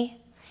secondly,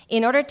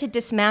 in order to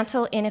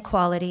dismantle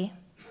inequality,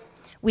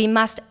 we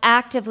must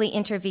actively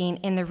intervene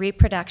in the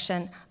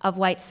reproduction of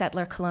white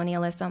settler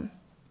colonialism.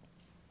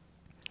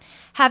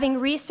 Having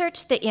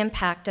researched the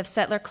impact of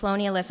settler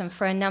colonialism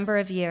for a number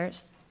of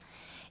years,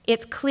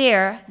 It's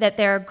clear that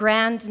there are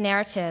grand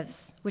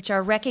narratives which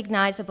are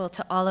recognizable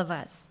to all of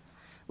us,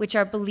 which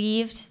are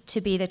believed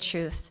to be the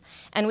truth,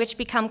 and which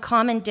become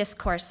common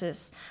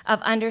discourses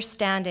of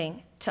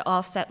understanding to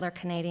all settler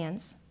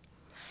Canadians.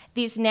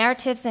 These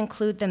narratives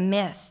include the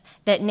myth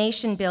that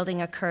nation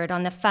building occurred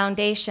on the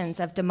foundations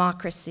of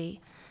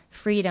democracy,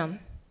 freedom,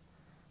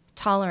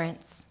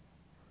 tolerance,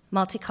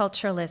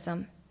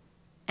 multiculturalism,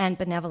 and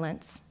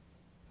benevolence.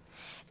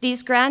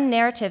 These grand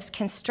narratives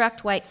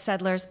construct white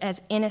settlers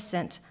as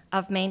innocent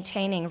of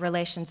maintaining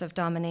relations of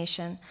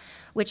domination,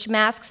 which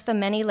masks the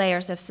many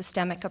layers of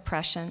systemic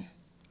oppression.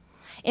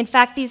 In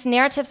fact, these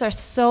narratives are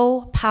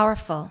so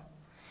powerful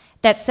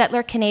that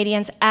settler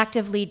Canadians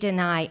actively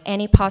deny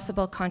any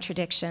possible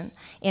contradiction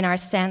in our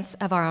sense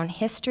of our own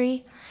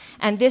history,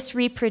 and this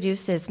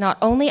reproduces not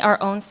only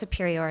our own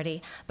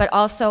superiority, but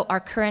also our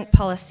current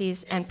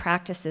policies and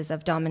practices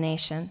of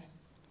domination.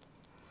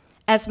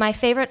 As my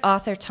favorite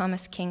author,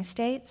 Thomas King,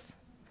 states,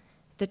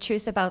 the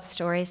truth about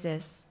stories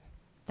is,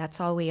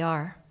 that's all we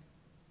are.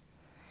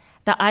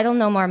 The Idle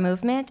No More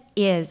movement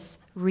is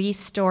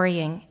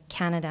restoring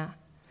Canada.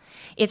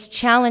 It's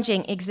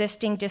challenging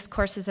existing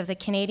discourses of the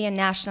Canadian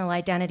national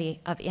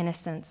identity of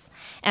innocence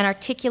and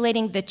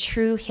articulating the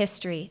true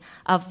history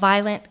of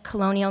violent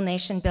colonial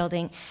nation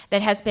building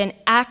that has been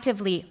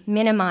actively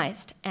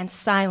minimized and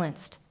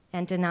silenced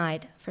and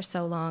denied for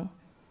so long.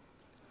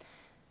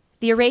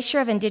 The erasure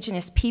of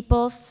Indigenous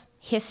peoples,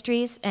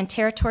 histories, and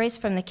territories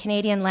from the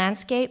Canadian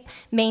landscape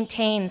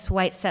maintains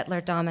white settler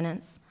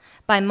dominance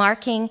by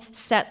marking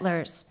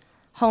settlers,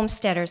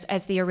 homesteaders,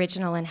 as the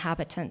original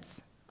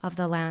inhabitants of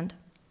the land.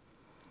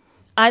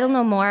 Idle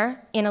No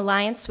More, in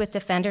alliance with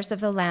Defenders of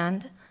the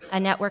Land, a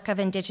network of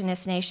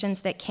Indigenous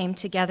nations that came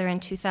together in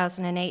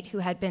 2008 who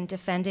had been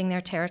defending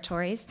their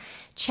territories,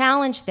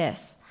 challenged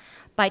this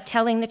by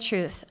telling the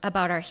truth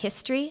about our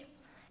history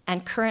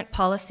and current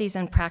policies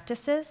and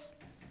practices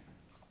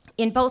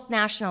in both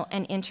national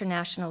and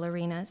international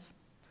arenas.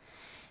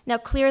 Now,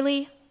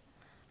 clearly,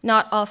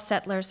 not all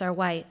settlers are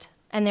white,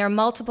 and there are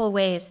multiple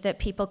ways that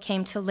people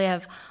came to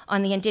live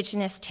on the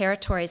Indigenous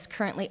territories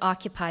currently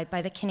occupied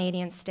by the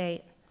Canadian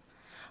state.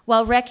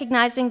 While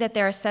recognizing that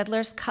there are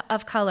settlers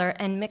of color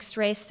and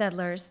mixed-race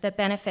settlers that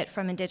benefit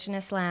from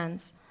Indigenous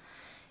lands,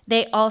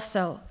 they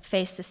also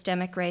face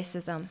systemic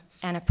racism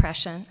and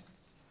oppression.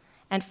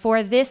 And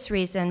for this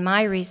reason,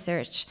 my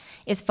research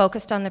is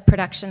focused on the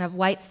production of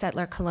white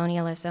settler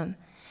colonialism,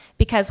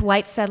 because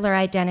white settler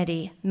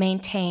identity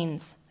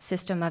maintains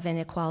system of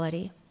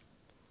inequality.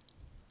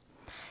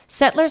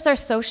 Settlers are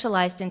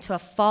socialized into a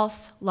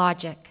false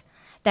logic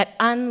that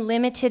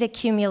unlimited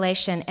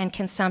accumulation and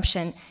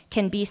consumption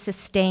can be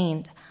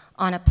sustained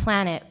on a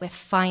planet with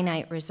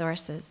finite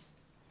resources.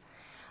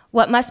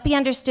 What must be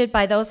understood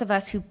by those of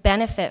us who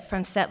benefit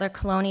from settler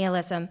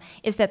colonialism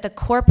is that the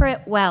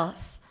corporate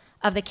wealth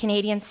of the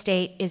Canadian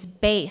state is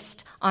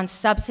based on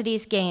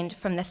subsidies gained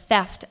from the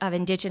theft of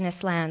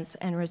Indigenous lands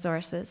and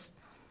resources.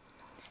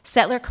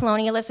 Settler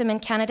colonialism in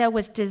Canada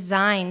was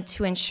designed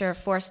to ensure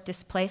forced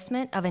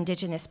displacement of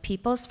Indigenous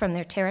peoples from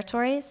their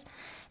territories,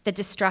 the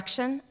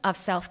destruction of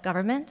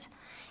self-government,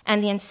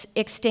 and the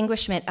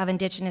extinguishment of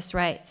Indigenous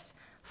rights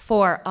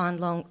for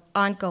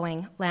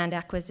ongoing land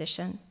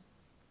acquisition.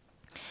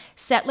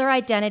 Settler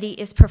identity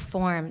is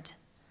performed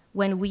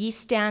when we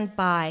stand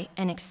by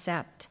and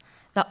accept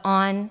the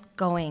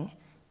ongoing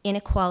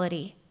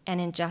inequality and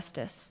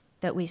injustice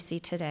that we see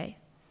today.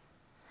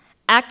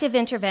 Active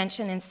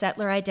intervention in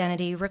settler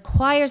identity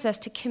requires us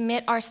to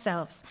commit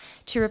ourselves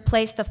to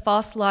replace the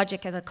false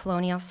logic of the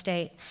colonial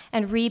state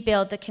and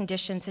rebuild the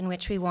conditions in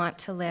which we want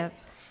to live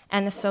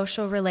and the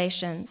social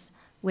relations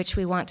which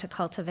we want to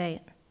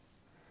cultivate.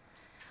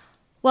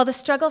 While the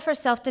struggle for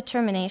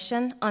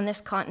self-determination on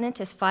this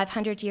continent is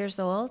 500 years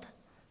old,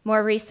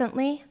 more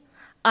recently,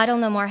 Idle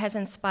No More has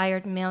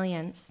inspired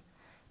millions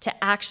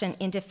to action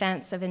in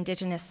defense of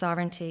Indigenous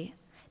sovereignty,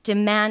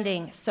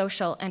 demanding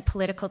social and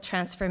political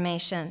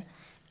transformation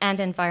and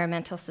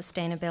environmental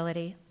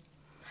sustainability.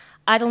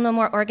 Idle No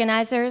More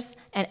organizers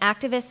and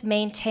activists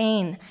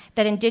maintain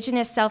that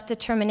Indigenous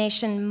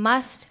self-determination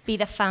must be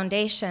the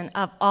foundation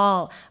of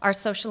all our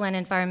social and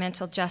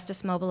environmental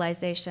justice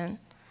mobilization.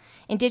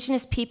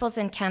 Indigenous peoples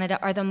in Canada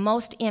are the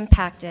most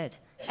impacted,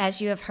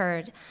 as you have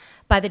heard,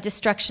 by the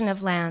destruction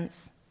of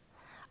lands,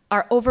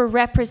 are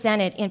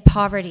overrepresented in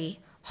poverty,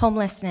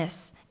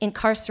 homelessness,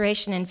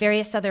 incarceration, and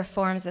various other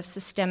forms of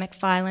systemic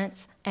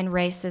violence and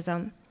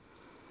racism.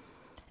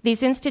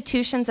 These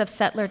institutions of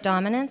settler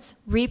dominance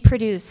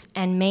reproduce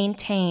and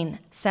maintain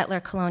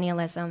settler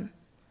colonialism.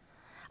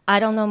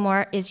 Idle No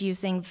More is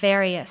using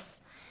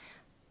various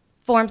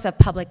forms of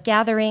public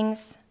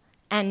gatherings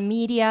and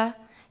media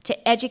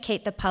to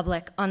educate the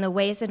public on the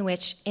ways in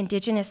which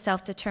Indigenous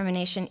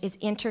self-determination is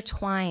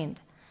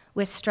intertwined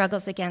with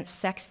struggles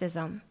against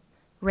sexism,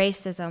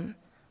 racism,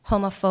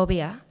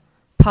 homophobia,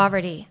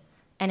 poverty,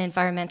 and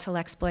environmental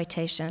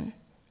exploitation.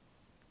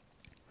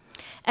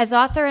 As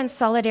author and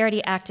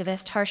solidarity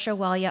activist Harsha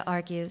Walia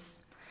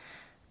argues,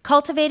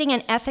 Cultivating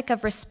an ethic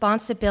of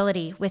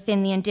responsibility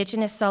within the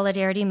Indigenous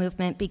solidarity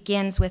movement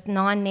begins with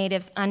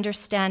non-natives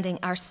understanding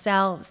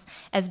ourselves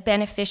as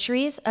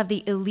beneficiaries of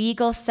the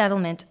illegal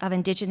settlement of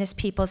Indigenous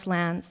peoples'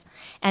 lands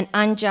and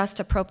unjust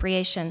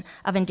appropriation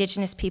of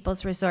Indigenous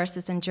peoples'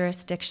 resources and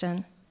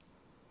jurisdiction.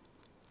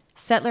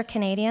 Settler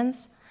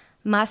Canadians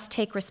must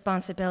take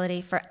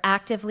responsibility for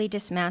actively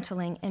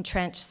dismantling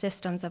entrenched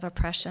systems of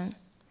oppression.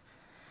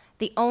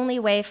 The only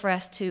way for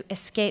us to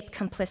escape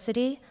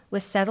complicity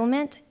with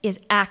settlement is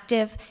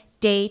active,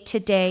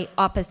 day-to-day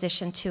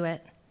opposition to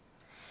it,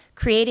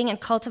 creating and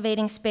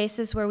cultivating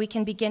spaces where we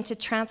can begin to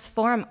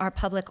transform our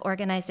public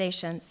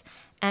organizations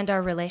and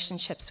our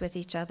relationships with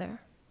each other.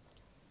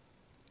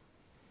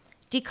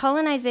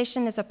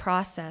 Decolonization is a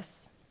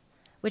process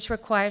which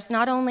requires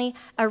not only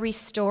a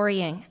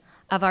restoring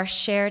of our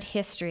shared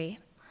history,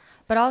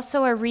 but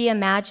also a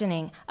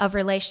reimagining of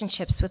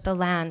relationships with the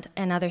land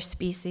and other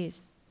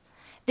species.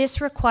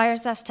 This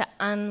requires us to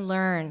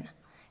unlearn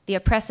the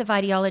oppressive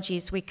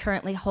ideologies we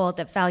currently hold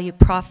that value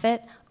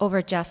profit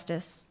over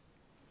justice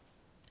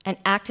and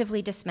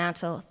actively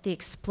dismantle the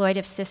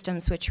exploitive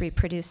systems which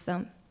reproduce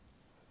them.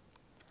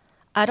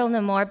 Idle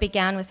No More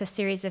began with a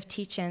series of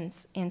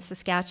teach-ins in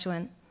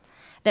Saskatchewan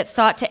that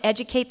sought to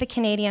educate the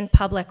Canadian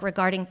public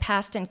regarding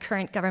past and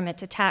current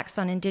government attacks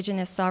on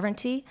Indigenous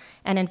sovereignty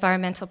and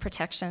environmental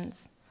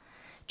protections.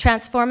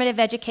 Transformative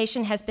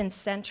education has been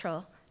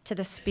central to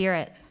the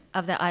spirit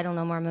of the Idle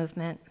No More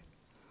movement.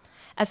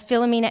 As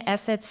Philomena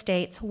Essed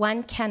states,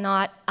 one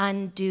cannot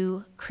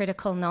undo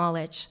critical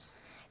knowledge.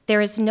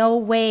 There is no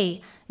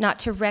way not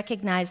to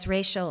recognize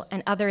racial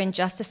and other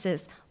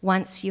injustices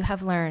once you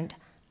have learned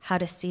how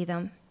to see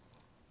them.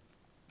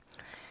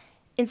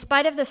 In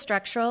spite of the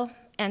structural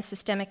and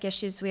systemic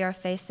issues we are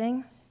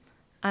facing,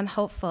 I'm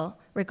hopeful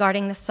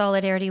regarding the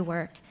solidarity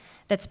work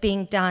that's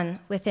being done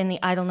within the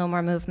Idle No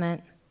More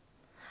movement.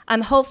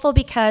 I'm hopeful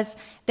because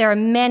there are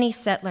many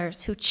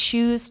settlers who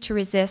choose to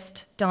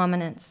resist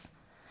dominance.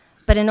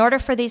 But in order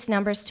for these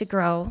numbers to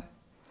grow,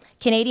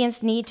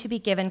 Canadians need to be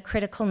given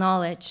critical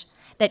knowledge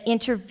that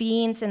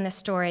intervenes in the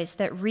stories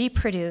that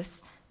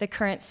reproduce the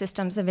current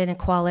systems of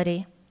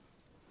inequality.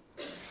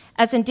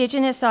 As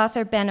Indigenous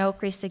author Ben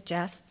Okri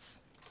suggests,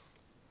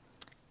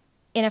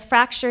 in a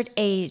fractured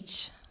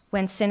age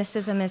when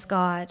cynicism is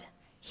God,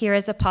 here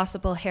is a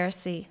possible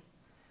heresy.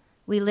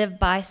 We live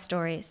by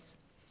stories,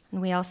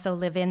 and we also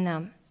live in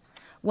them.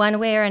 One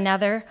way or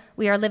another,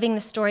 we are living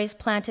the stories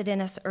planted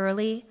in us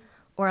early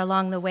or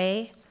along the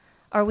way,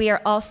 or we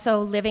are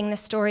also living the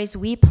stories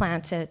we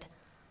planted,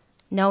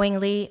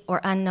 knowingly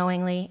or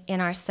unknowingly,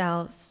 in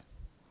ourselves.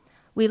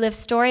 We live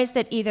stories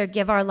that either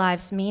give our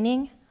lives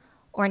meaning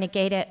or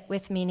negate it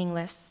with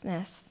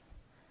meaninglessness.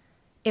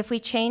 If we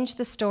change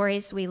the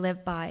stories we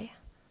live by,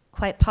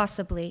 quite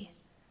possibly,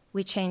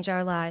 we change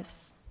our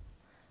lives.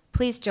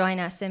 Please join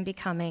us in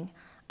becoming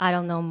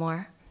Idle No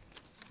More.